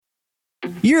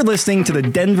You're listening to the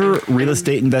Denver Real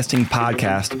Estate Investing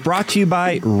Podcast, brought to you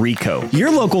by RECO, your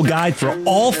local guide for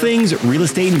all things real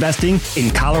estate investing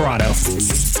in Colorado.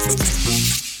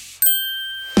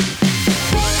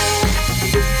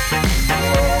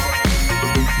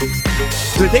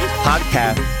 Today's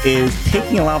podcast is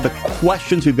taking a lot of the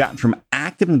questions we've gotten from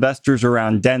active investors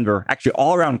around Denver, actually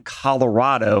all around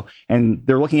Colorado, and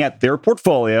they're looking at their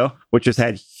portfolio, which has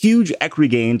had huge equity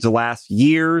gains the last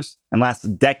years and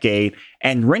last decade,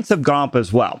 and rents have gone up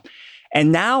as well.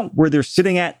 And now where they're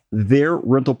sitting at their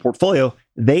rental portfolio,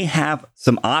 they have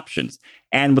some options.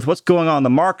 And with what's going on in the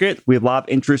market, we have a lot of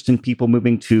interest in people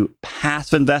moving to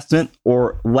passive investment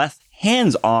or less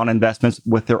hands-on investments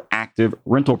with their active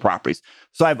rental properties.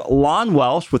 So I have Lon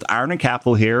Welsh with Iron and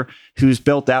Capital here, who's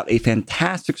built out a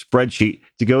fantastic spreadsheet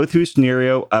to go through a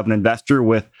scenario of an investor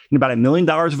with about $1 million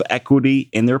of equity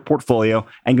in their portfolio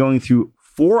and going through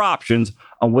 4 options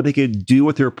on what they could do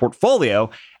with their portfolio.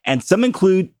 And some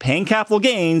include paying capital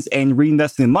gains and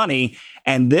reinvesting the money.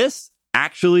 And this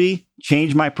actually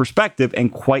changed my perspective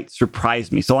and quite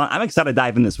surprised me. So I'm excited to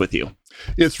dive in this with you.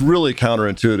 It's really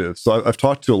counterintuitive. So I've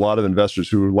talked to a lot of investors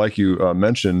who, like you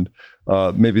mentioned,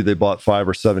 maybe they bought 5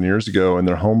 or 7 years ago and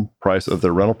their home price of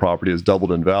their rental property has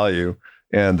doubled in value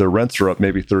and their rents are up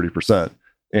maybe 30%.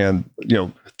 And,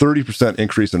 30%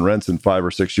 increase in rents in 5 or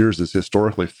 6 years is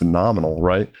historically phenomenal,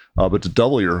 right? But to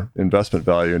double your investment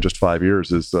value in just 5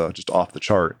 years is just off the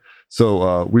chart.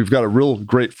 So we've got a real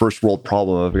great first world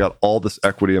problem. I've got all this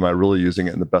equity. Am I really using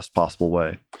it in the best possible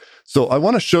way? So I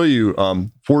want to show you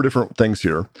 4 different things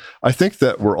here. I think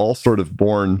that we're all sort of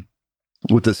born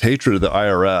with this hatred of the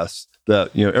IRS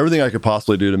that, everything I could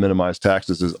possibly do to minimize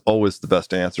taxes is always the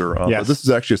best answer. Yes. But this is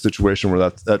actually a situation where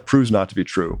that proves not to be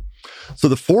true. So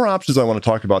the 4 options I want to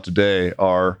talk about today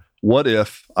are, what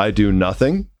if I do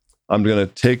nothing? I'm going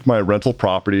to take my rental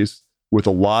properties with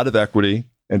a lot of equity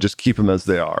and just keep them as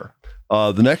they are.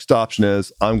 The next option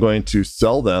is I'm going to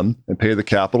sell them and pay the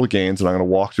capital gains, and I'm going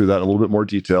to walk through that in a little bit more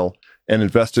detail and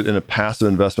invest it in a passive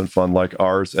investment fund like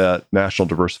ours at National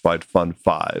Diversified Fund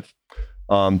 5.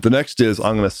 The next is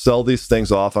I'm going to sell these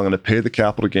things off. I'm going to pay the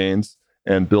capital gains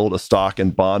and build a stock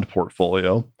and bond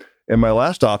portfolio. And my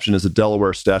last option is a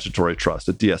Delaware Statutory Trust,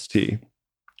 a DST.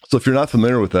 So if you're not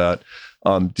familiar with that,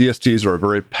 DSTs are a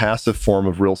very passive form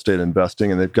of real estate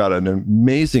investing, and they've got an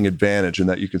amazing advantage in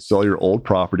that you can sell your old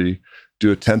property, do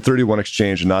a 1031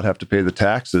 exchange and not have to pay the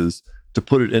taxes to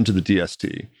put it into the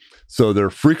DST. So they're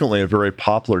frequently a very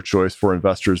popular choice for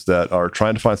investors that are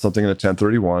trying to find something in a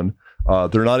 1031.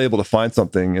 They're not able to find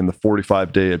something in the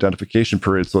 45-day identification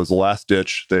period. So as a last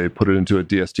ditch, they put it into a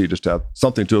DST just to have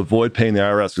something to avoid paying the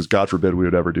IRS, because God forbid we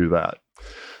would ever do that.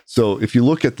 So if you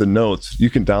look at the notes, you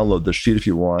can download the sheet if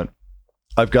you want.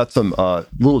 I've got some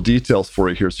little details for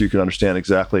you here so you can understand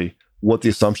exactly what the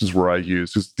assumptions were I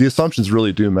used, because the assumptions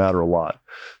really do matter a lot.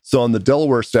 So on the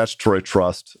Delaware Statutory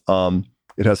Trust,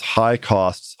 it has high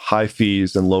costs, high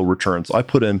fees, and low returns. I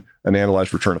put in an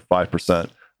annualized return of 5%.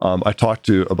 I talked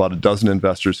to about a dozen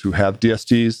investors who have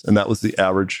DSTs, and that was the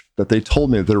average that they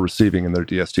told me they're receiving in their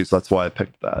DST. So that's why I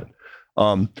picked that.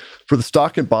 For the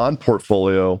stock and bond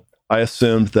portfolio, I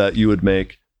assumed that you would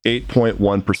make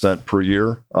 8.1% per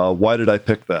year. Why did I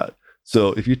pick that?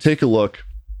 So if you take a look,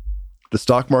 the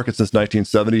stock market since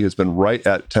 1970 has been right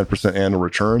at 10% annual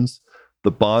returns. The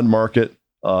bond market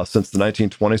since the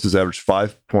 1920s has averaged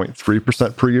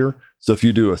 5.3% per year. So if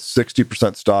you do a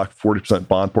 60% stock, 40%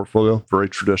 bond portfolio, very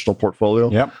traditional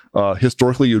portfolio,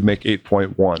 historically you'd make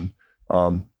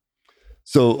 8.1.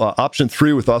 So option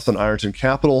 3 with us on Ironton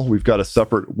Capital, we've got a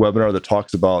separate webinar that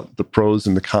talks about the pros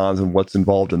and the cons and what's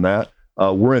involved in that.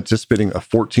 We're anticipating a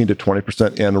 14 to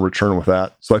 20% annual return with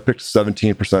that. So I picked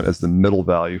 17% as the middle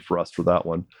value for us for that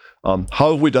one.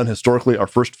 How have we done historically? Our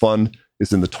first fund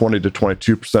is in the 20 to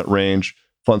 22% range.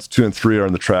 Funds 2 and 3 are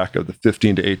on the track of the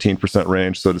 15 to 18%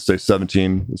 range. So to say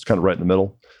 17 is kind of right in the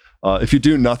middle. If you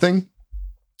do nothing,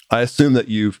 I assume that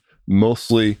you've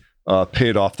mostly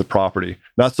paid off the property.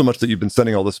 Not so much that you've been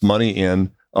sending all this money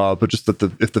in, but just that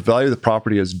if the value of the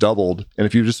property has doubled, and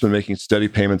if you've just been making steady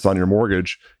payments on your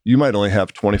mortgage, you might only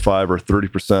have 25 or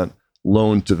 30%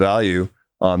 loan to value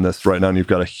on this right now, and you've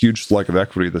got a huge slug of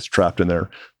equity that's trapped in there.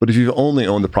 But if you've only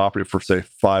owned the property for, say,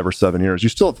 5 or 7 years, you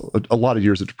still have a lot of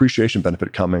years of depreciation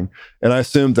benefit coming. And I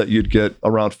assumed that you'd get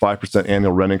around 5%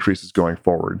 annual rent increases going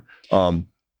forward.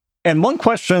 And one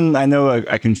question, I know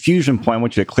a confusion point, I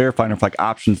want you to clarify for like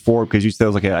option 4, because you said it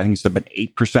was like, I think you said about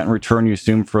 8% return you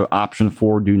assume for option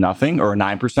 4, do nothing, or a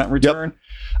 9% return.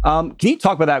 Yep. Can you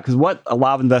talk about that? Because what a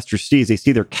lot of investors see is they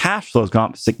see their cash flows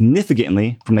gone up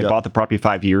significantly from they bought the property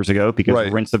 5 years ago because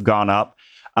the rents have gone up.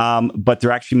 but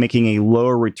they're actually making a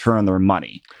lower return on their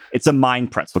money. It's a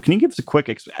mind pretzel. Can you give us a quick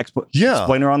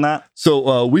explainer on that?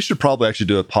 So we should probably actually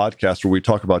do a podcast where we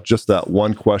talk about just that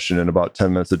one question in about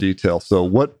 10 minutes of detail. So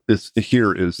what is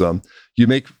here is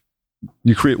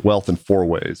you create wealth in four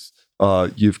ways.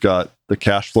 You've got the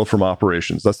cash flow from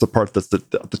operations. That's the part that's the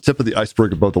tip of the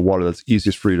iceberg above the water that's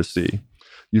easiest for you to see.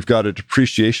 You've got a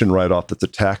depreciation write-off that's a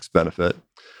tax benefit.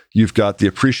 You've got the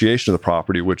appreciation of the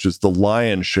property, which is the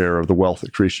lion's share of the wealth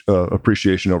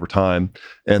appreciation over time.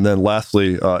 And then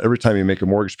lastly, every time you make a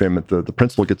mortgage payment, the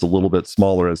principal gets a little bit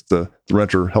smaller as the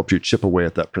renter helps you chip away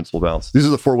at that principal balance. These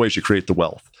are the four ways you create the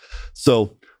wealth.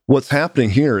 So what's happening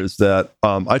here is that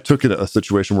I took a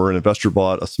situation where an investor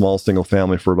bought a small single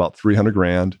family for about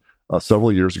 $300,000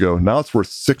 several years ago. Now it's worth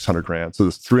 $600,000. So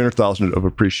there's $300,000 of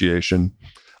appreciation.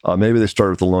 Maybe they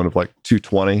started with a loan of like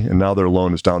 $220,000, and now their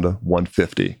loan is down to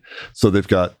 $150,000. So they've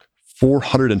got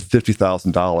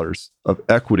 $450,000 of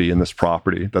equity in this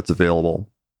property that's available.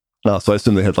 So I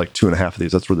assume they had like 2.5 of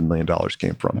these. That's where the $1 million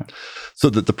came from. Yeah. So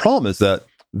the problem is that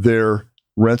their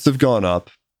rents have gone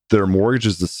up, their mortgage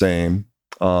is the same.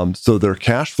 So their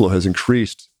cash flow has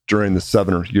increased during the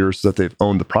 7 years that they've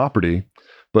owned the property.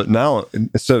 But now,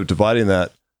 instead of dividing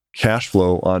that cash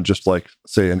flow on just like,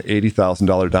 say, an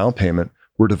 $80,000 down payment,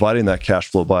 we're dividing that cash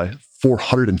flow by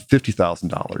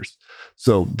 $450,000.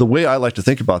 So the way I like to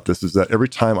think about this is that every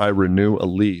time I renew a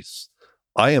lease,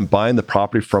 I am buying the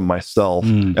property from myself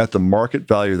at the market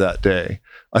value that day.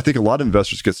 I think a lot of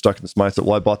investors get stuck in this mindset.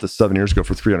 Well, I bought this 7 years ago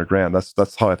for $300,000.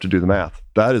 That's how I have to do the math.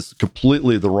 That is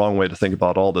completely the wrong way to think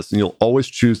about all this. And you'll always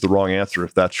choose the wrong answer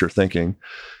if that's your thinking.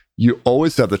 You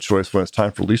always have the choice when it's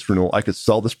time for lease renewal. I could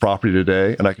sell this property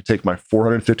today and I could take my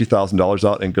 $450,000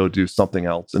 out and go do something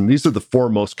else. And these are the four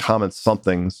most common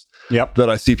somethings that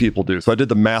I see people do. So I did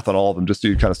the math on all of them just so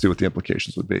you kind of see what the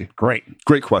implications would be. Great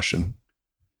question.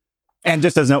 And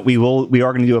just as a note, we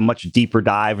are going to do a much deeper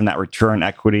dive in that return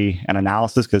equity and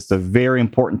analysis because it's a very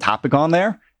important topic on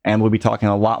there. And we'll be talking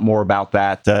a lot more about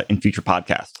that in future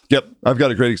podcasts. Yep. I've got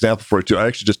a great example for you, too. I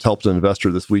actually just helped an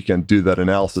investor this weekend do that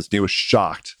analysis, and he was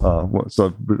shocked.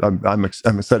 So I'm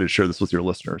excited to share this with your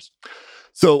listeners.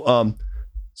 So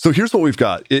here's what we've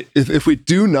got. If we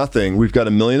do nothing, we've got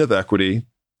 $1 million of equity.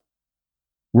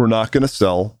 We're not going to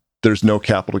sell. There's no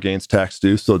capital gains tax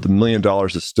due. So the $1 million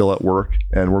is still at work,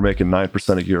 and we're making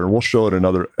 9% a year. And we'll show it in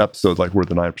another episode, like where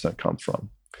the 9% comes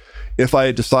from. If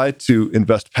I decide to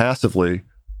invest passively,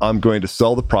 I'm going to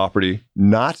sell the property,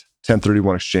 not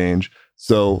 1031 exchange.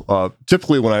 So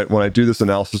typically when I do this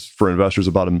analysis for investors,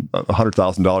 about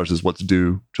 $100,000 is what's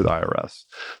due to the IRS.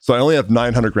 So I only have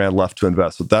 $900,000 left to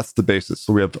invest. So that's the basis.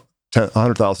 So we have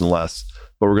 $100,000 less,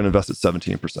 but we're going to invest at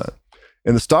 17%.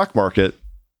 In the stock market,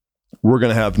 we're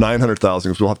going to have $900,000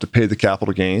 because we'll have to pay the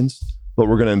capital gains, but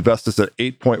we're going to invest this at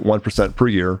 8.1% per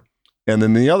year. And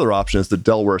then the other option is the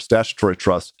Delaware Statutory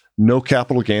Trust. No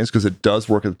capital gains because it does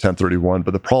work at the 1031,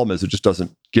 but the problem is it just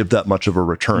doesn't give that much of a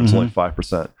return. It's only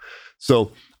 5%.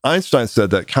 So Einstein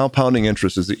said that compounding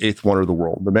interest is the eighth wonder of the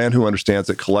world. The man who understands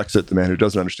it collects it. The man who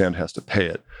doesn't understand has to pay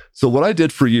it. So what I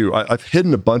did for you, I've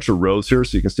hidden a bunch of rows here.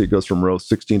 So you can see it goes from row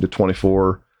 16 to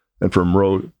 24 and from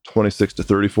row 26 to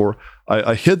 34.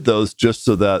 I hid those just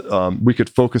so that we could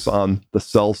focus on the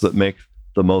cells that make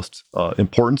the most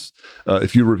importance.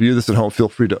 If you review this at home, feel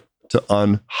free to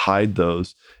unhide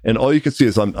those. And all you can see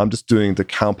is I'm just doing the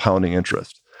compounding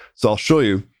interest. So I'll show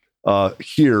you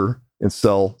here in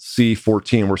cell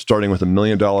C14, we're starting with $1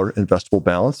 million investable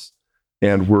balance,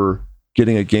 and we're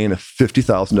getting a gain of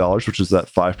 $50,000, which is that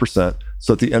 5%.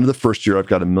 So at the end of the first year, I've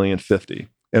got $1,050,000.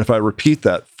 And if I repeat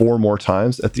that 4 more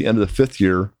times, at the end of the 5th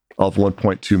year, I'll have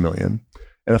 $1.2 million.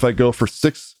 And if I go for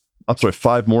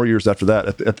 5 more years after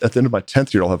that, at the end of my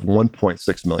 10th year, I'll have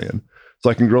 $1.6 million. So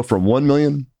I can grow from $1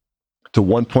 million to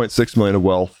 $1.6 million of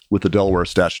wealth with the Delaware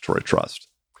Statutory Trust.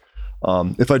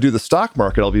 If I do the stock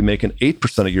market, I'll be making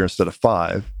 8% a year instead of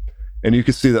 5%. And you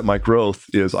can see that my growth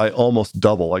is I almost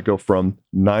double. I go from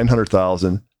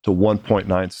 $900,000 to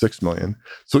 $1.96 million.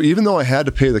 So even though I had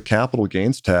to pay the capital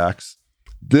gains tax,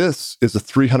 this is a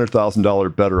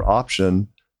 $300,000 better option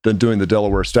than doing the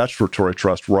Delaware Statutory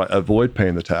Trust where I avoid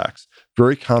paying the tax.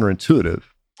 Very counterintuitive.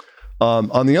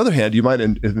 On the other hand, you might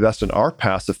invest in our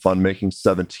passive fund making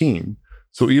 17.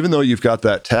 So even though you've got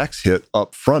that tax hit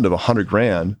up front of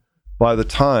 $100,000, by the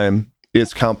time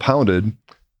it's compounded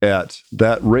at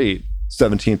that rate,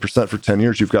 17% for 10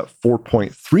 years, you've got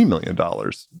 $4.3 million.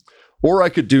 Or I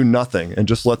could do nothing and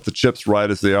just let the chips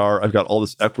ride as they are. I've got all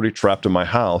this equity trapped in my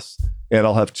house, and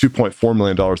I'll have $2.4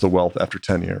 million of wealth after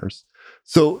 10 years.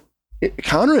 So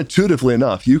counterintuitively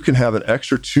enough, you can have an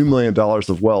extra $2 million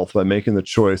of wealth by making the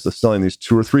choice of selling these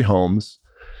 2 or 3 homes,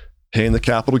 paying the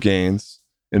capital gains,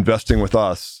 investing with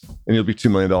us, and you'll be $2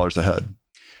 million ahead.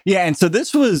 Yeah. And so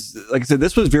this was, like I said,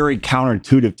 this was very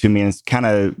counterintuitive to me, and it's kind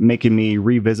of making me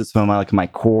revisit some of my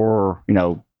core,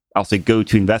 I'll say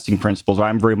go-to investing principles.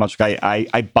 I'm very much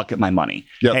I bucket my money.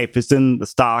 Yep. Hey, if it's in the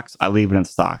stocks, I leave it in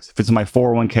stocks. If it's in my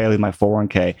 401k, I leave my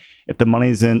 401k. If the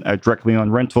money's in a directly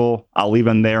on rental, I'll leave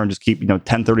them there and just keep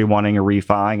 1031ing or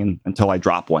refining until I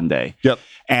drop one day. Yep.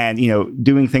 And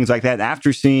doing things like that.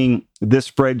 After seeing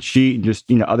this spreadsheet and just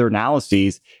other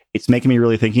analyses, it's making me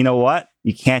really think. You know what?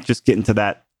 You can't just get into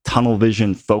that tunnel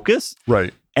vision focus.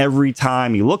 Right. Every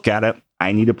time you look at it,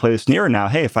 I need to play the scenario now.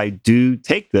 Hey, if I do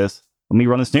take this, let me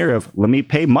run the scenario of let me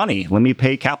pay money, let me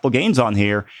pay capital gains on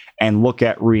here and look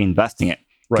at reinvesting it.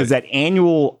 Because that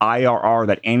annual IRR,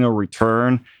 that annual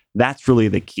return, that's really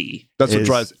the key. That's what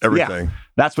drives everything. Yeah,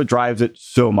 that's what drives it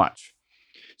so much.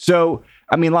 So,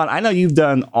 Lon, I know you've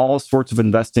done all sorts of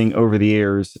investing over the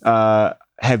years.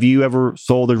 Have you ever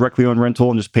sold a directly owned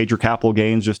rental and just paid your capital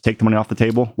gains, just take the money off the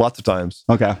table? Lots of times.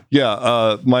 Okay.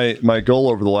 Yeah. My goal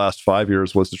over the last 5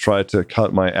 years was to try to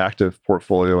cut my active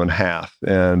portfolio in half.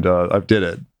 And I've did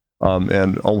it.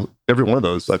 Every one of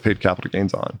those I paid capital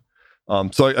gains on.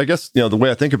 So I guess, the way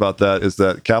I think about that is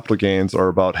that capital gains are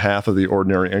about half of the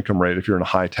ordinary income rate if you're in a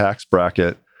high tax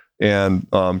bracket. And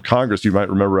Congress, you might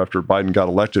remember after Biden got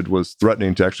elected, was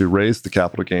threatening to actually raise the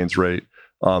capital gains rate.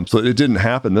 So it didn't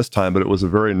happen this time, but it was a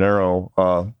very narrow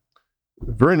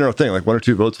thing. Like 1 or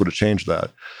 2 votes would have changed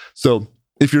that. So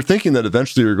if you're thinking that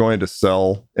eventually you're going to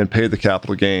sell and pay the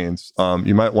capital gains,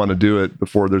 you might want to do it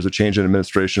before there's a change in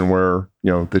administration where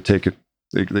they take it.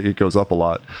 It goes up a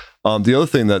lot. The other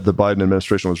thing that the Biden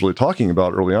administration was really talking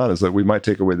about early on is that we might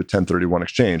take away the 1031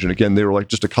 exchange. And again, they were like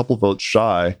just a couple votes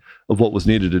shy of what was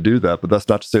needed to do that. But that's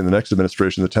not to say in the next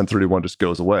administration, the 1031 just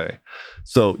goes away.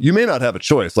 So you may not have a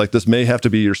choice. Like this may have to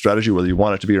be your strategy, whether you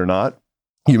want it to be or not.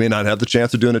 You may not have the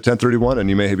chance of doing a 1031, and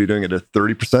you may be doing it at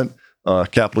 30%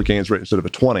 capital gains rate instead of a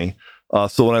 20.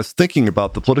 So when I was thinking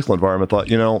about the political environment, I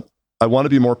thought, I want to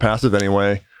be more passive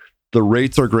anyway. The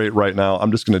rates are great right now.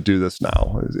 I'm just going to do this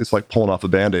now. It's like pulling off a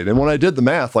Band-Aid. And when I did the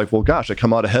math, I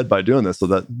come out ahead by doing this. So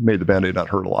that made the Band-Aid not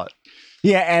hurt a lot.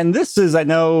 Yeah. And this is, I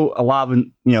know a lot of,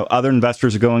 other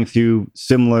investors are going through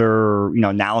similar,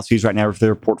 analyses right now for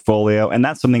their portfolio. And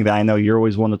that's something that I know you're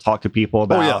always wanting to talk to people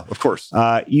about. Oh, yeah, of course.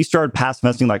 You started passive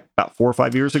investing like about 4 or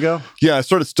 5 years ago? Yeah, I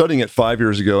started studying it 5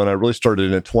 years ago, and I really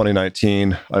started in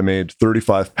 2019. I made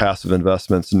 35 passive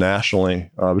investments nationally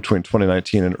between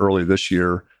 2019 and early this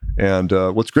year. And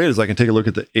what's great is I can take a look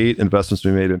at the 8 investments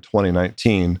we made in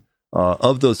 2019.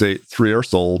 Of those 8, 3 are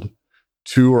sold,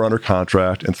 2 are under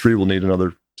contract, and 3 will need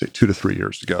another 2 to 3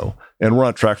 years to go. And we're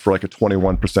on track for like a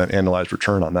 21% annualized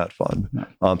return on that fund.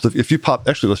 Yeah. So if you pop,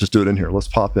 actually, let's just do it in here. Let's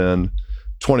pop in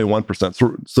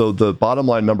 21%. So the bottom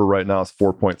line number right now is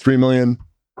 4.3 million.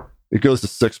 It goes to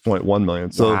 6.1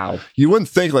 million. So You wouldn't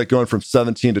think like going from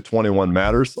 17 to 21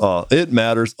 matters. It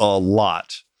matters a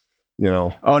lot.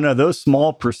 Oh no, those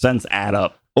small percents add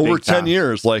up over 10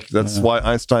 years. Like that's why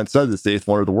Einstein said it's the 8th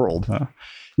wonder of the world.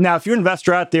 Now, if you're an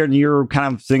investor out there and you're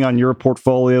kind of sitting on your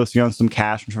portfolio, sitting on some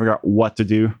cash and trying to figure out what to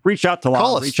do, reach out to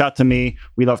Lon, reach out to me.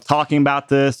 We love talking about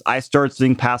this. I started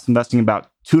seeing passive investing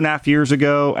about 2.5 years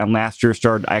ago, and last year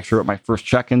I actually wrote my first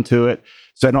check into it.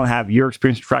 So I don't have your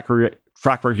experience track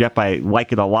record yet, but I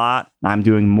like it a lot. I'm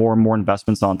doing more and more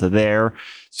investments onto there.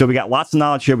 So we got lots of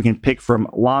knowledge here we can pick from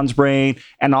Lon's brain,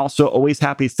 and also always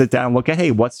happy to sit down and look at,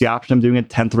 hey, what's the option of doing a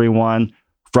 1031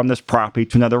 from this property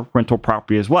to another rental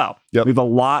property as well. Yep. We have a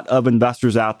lot of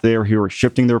investors out there who are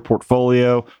shifting their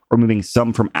portfolio or moving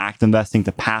some from active investing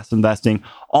to passive investing,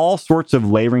 all sorts of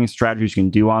layering strategies you can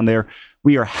do on there.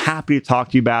 We are happy to talk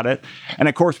to you about it. And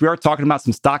of course, we are talking about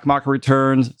some stock market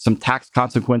returns, some tax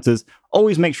consequences.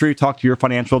 Always make sure you talk to your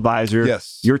financial advisor,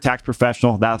 your tax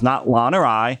professional. That's not Lon or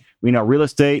I. We know real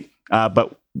estate,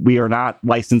 but we are not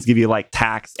licensed to give you like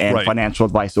tax and financial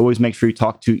advice. So always make sure you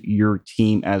talk to your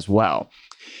team as well.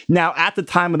 Now, at the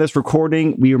time of this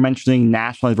recording, we were mentioning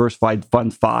National Diversified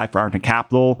Fund 5 for Arlington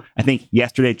Capital. I think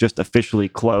yesterday it just officially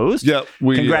closed. Yeah,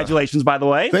 congratulations, by the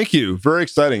way. Thank you. Very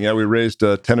exciting. Yeah, we raised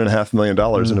 $10.5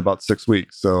 million in about 6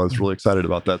 weeks. So I was really excited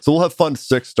about that. So we'll have Fund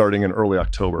 6 starting in early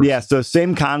October. Yeah, so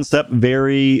same concept,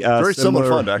 very similar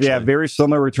fund, actually. Yeah, very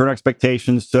similar return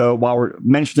expectations. So while we're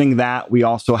mentioning that, we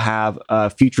also have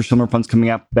future similar funds coming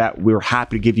up that we're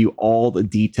happy to give you all the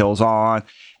details on.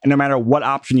 And no matter what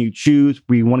option you choose,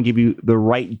 we want to give you the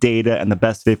right data and the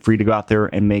best fit for you to go out there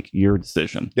and make your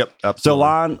decision. Yep, absolutely. So,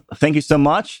 Lon, thank you so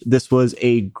much. This was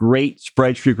a great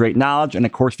spreadsheet, great knowledge. And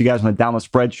of course, if you guys want to download a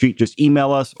spreadsheet, just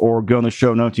email us or go in the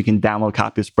show notes. You can download a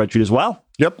copy of the spreadsheet as well.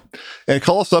 Yep. And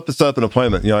call us up and set up an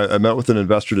appointment. I met with an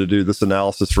investor to do this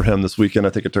analysis for him this weekend. I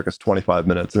think it took us 25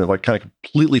 minutes, and it kind of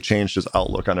completely changed his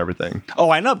outlook on everything. Oh,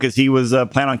 I know, because he was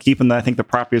planning on keeping the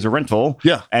property as a rental.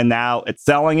 Yeah. And now it's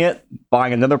selling it,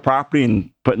 buying another property, and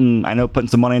putting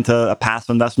some money into a passive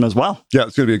investment as well. Yeah,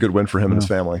 it's going to be a good win for him and his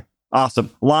family.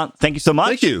 Awesome. Lon, thank you so much.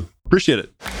 Thank you. Appreciate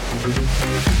it.